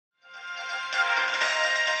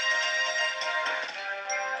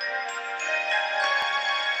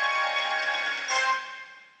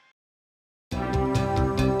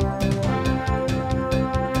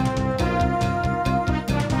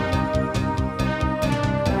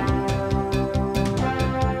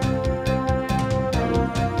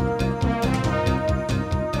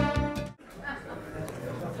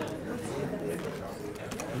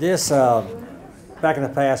This, back in the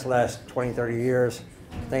past, last 20, 30 years,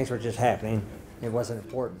 things were just happening. It wasn't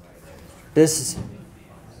important. This is,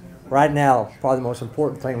 right now, probably the most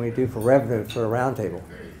important thing we do for revenue for a roundtable.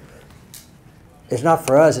 It's not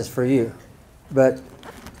for us, it's for you. But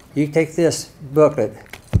you take this booklet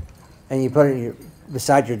and you put it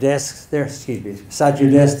beside your desk there, beside your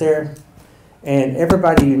desk there, and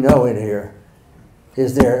everybody you know in here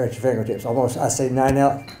is there at your fingertips. Almost, I say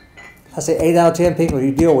 8 out of 10 people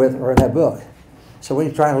you deal with are in that book. So when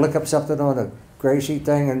you're trying to look up something on a gray sheet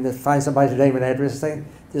thing and find somebody's name and address thing,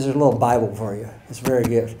 this is a little Bible for you. It's very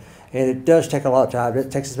good. And it does take a lot of time.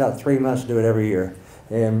 It takes us about 3 months to do it every year.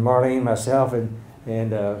 And Marlene, myself,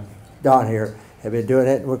 and Don here have been doing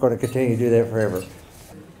it, and we're going to continue to do that forever.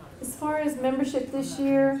 As far as membership this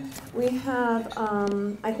year, we have,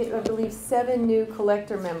 I believe, 7 new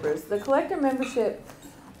collector members. The collector membership,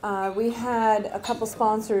 we had a couple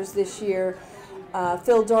sponsors this year.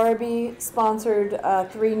 Phil Darby sponsored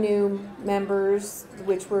 3 new members,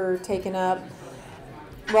 which were taken up.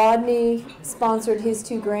 Rodney sponsored his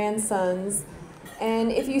 2 grandsons.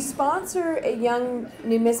 And if you sponsor a young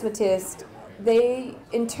numismatist, they,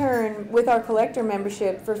 in turn, with our collector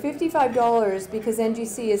membership, for $55, because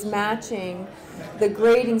NGC is matching the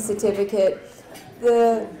grading certificate,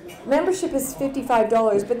 the membership is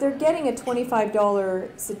 $55, but they're getting a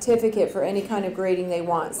 $25 certificate for any kind of grading they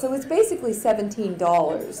want. So it's basically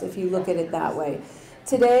 $17 if you look at it that way.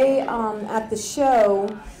 Today at the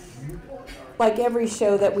show, like every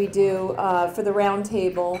show that we do for the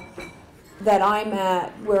Roundtable that I'm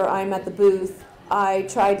at, where I'm at the booth, I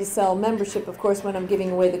try to sell membership, of course, when I'm giving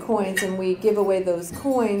away the coins, and we give away those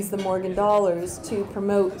coins, the Morgan dollars, to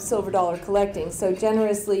promote silver dollar collecting. So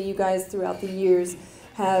generously, you guys throughout the years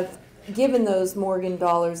have given those Morgan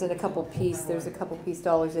dollars in a couple piece. There's a couple piece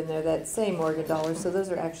dollars in there that say Morgan dollars, so those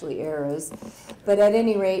are actually arrows. But at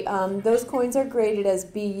any rate, those coins are graded as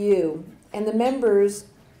BU, and the members,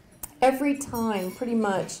 every time, pretty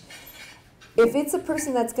much, if it's a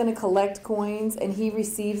person that's going to collect coins and he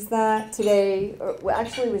receives that today, or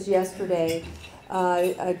actually it was yesterday,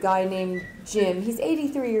 a guy named Jim, he's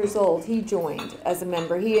 83 years old, he joined as a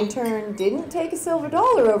member. He in turn didn't take a silver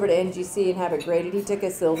dollar over to NGC and have it graded, he took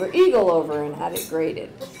a silver eagle over and had it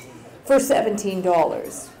graded for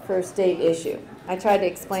 $17 for a state issue. I tried to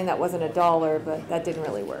explain that wasn't a dollar, but that didn't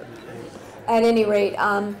really work. At any rate,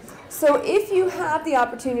 so if you have the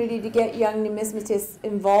opportunity to get young numismatists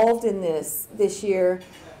involved in this year,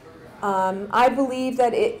 I believe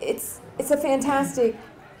that it's a fantastic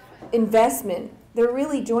investment. They're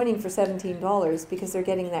really joining for $17 because they're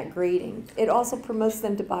getting that grading. It also promotes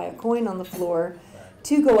them to buy a coin on the floor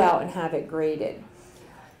to go out and have it graded.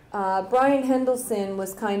 Brian Hendelson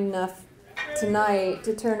was kind enough tonight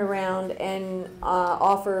to turn around and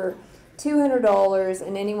offer $200,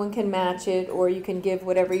 and anyone can match it, or you can give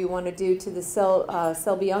whatever you want to do to the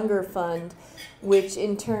Selby Unger Fund, which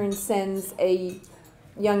in turn sends a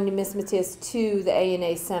young numismatist to the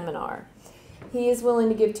A&A seminar. He is willing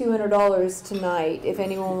to give $200 tonight. If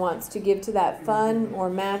anyone wants to give to that fund or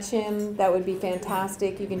match him, that would be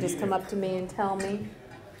fantastic. You can just come up to me and tell me.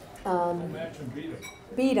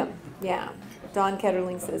 Beat him, yeah. Don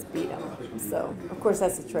Ketterling says beat him. So, of course,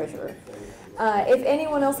 that's the treasurer. If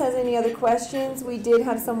anyone else has any other questions, we did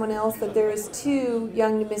have someone else that there is 2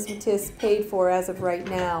 young numismatists paid for as of right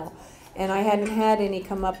now. And I hadn't had any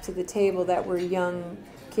come up to the table that were young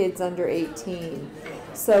kids under 18.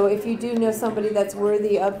 So if you do know somebody that's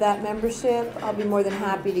worthy of that membership, I'll be more than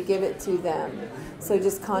happy to give it to them. So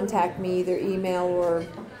just contact me, either email, or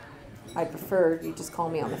I prefer you just call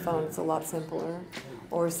me on the phone. It's a lot simpler.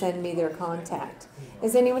 Or send me their contact.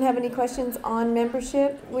 Does anyone have any questions on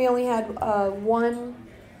membership? We only had 1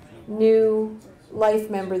 new life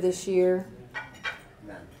member this year.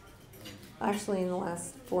 Actually, in the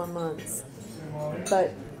last 4 months.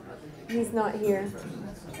 But he's not here.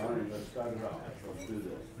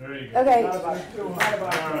 Okay.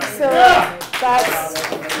 So that's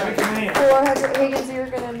 400. Higgins, you're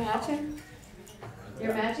going to match him?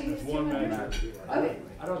 You're matching this 200? Okay.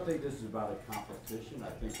 I don't think this is about a competition. I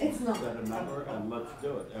think it's not. Set a number and let's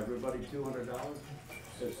do it. Everybody $200.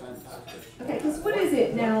 It's fantastic. Okay, because what is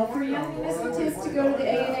it now for young numismatists to go to the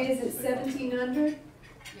A&A? Is it $1,700?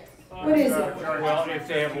 What is it? Well, if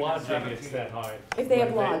they have lodging, it's that high. If they have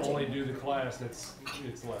If lodging. they only do the class, it's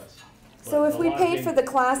less. So if we paid for the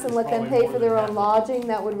class and let them pay for their own lodging,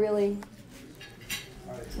 that would really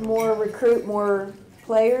recruit more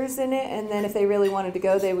players in it, and then if they really wanted to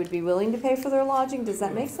go, they would be willing to pay for their lodging. Does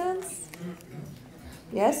that make sense?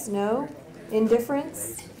 Yes? No?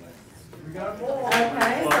 Indifference?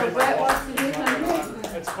 Okay, so Brett wants to do 100.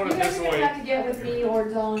 Let's put You it guys this are gonna way. have to get with me or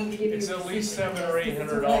Dawn to give you. It's at least $700 or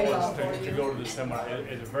 $800 to go to the seminar,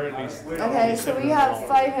 at the very least. Okay, so we have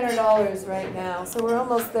 $500 right now, so we're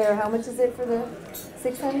almost there. How much is it for the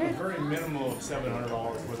 600? Very minimum of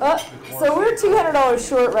 $700 with the So we're $200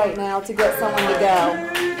 short right now to get someone to go.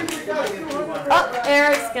 Oh,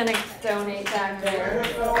 Eric's gonna donate back there.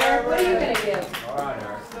 So Eric, what are you gonna give? All right,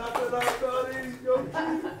 Eric.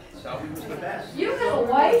 You have a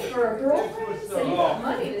wife or a girlfriend, so you got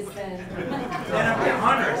money to spend.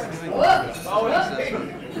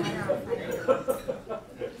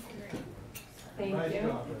 Thank you.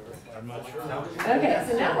 I'm not sure. Okay,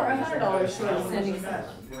 so now we're $100 short of sending some.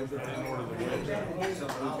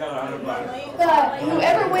 But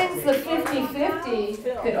whoever wins the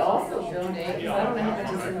 50-50 could also donate, because I don't know how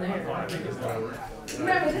much is in there.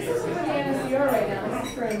 Remember, this is for the NSDR right now, this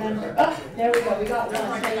is for a member. Oh, there we go, we got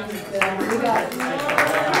one, thank you, Phil, we got it. Here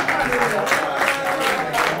we go.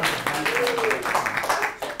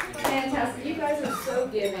 Fantastic, you guys are so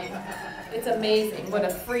giving. It's amazing what a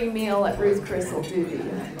free meal at Ruth Chris will do to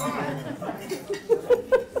you.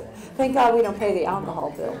 Thank God we don't pay the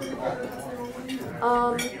alcohol bill.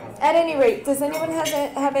 At any rate, does anyone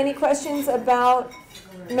have any questions about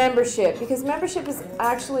membership? Because membership is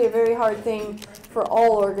actually a very hard thing for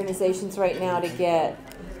all organizations right now to get.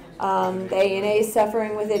 The ANA is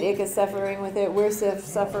suffering with it, ICA is suffering with it, we're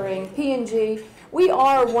suffering, P&G. We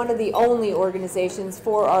are one of the only organizations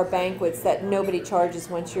for our banquets that nobody charges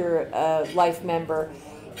once you're a life member.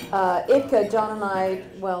 ICA, John and I,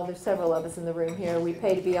 well, there's several of us in the room here, we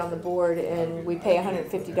pay to be on the board, and we pay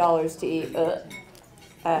 $150 to eat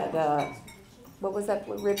at, what was that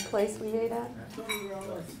rib place we ate at?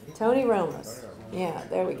 Tony Roma's. Yeah,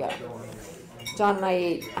 there we go. John and I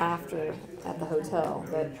ate after at the hotel,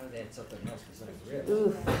 but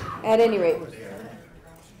oof. At any rate,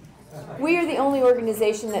 we are the only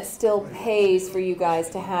organization that still pays for you guys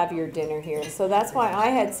to have your dinner here. So that's why I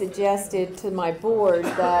had suggested to my board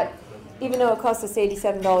that even though it costs us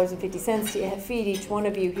 $87.50 to feed each one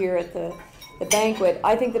of you here at the banquet,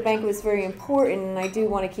 I think the banquet is very important and I do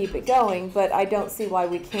want to keep it going, but I don't see why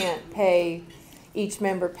we can't pay each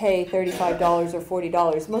member pay $35 or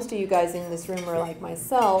 $40. Most of you guys in this room are like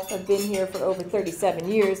myself, have been here for over 37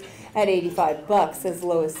 years at $85, as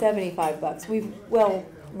low as $75. We've well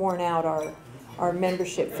worn out our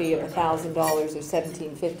membership fee of $1,000 or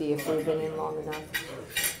 $1,750 if we've been in long enough.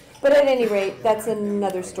 But at any rate, that's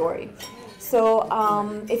another story. So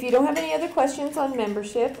if you don't have any other questions on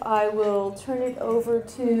membership, I will turn it over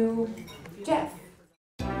to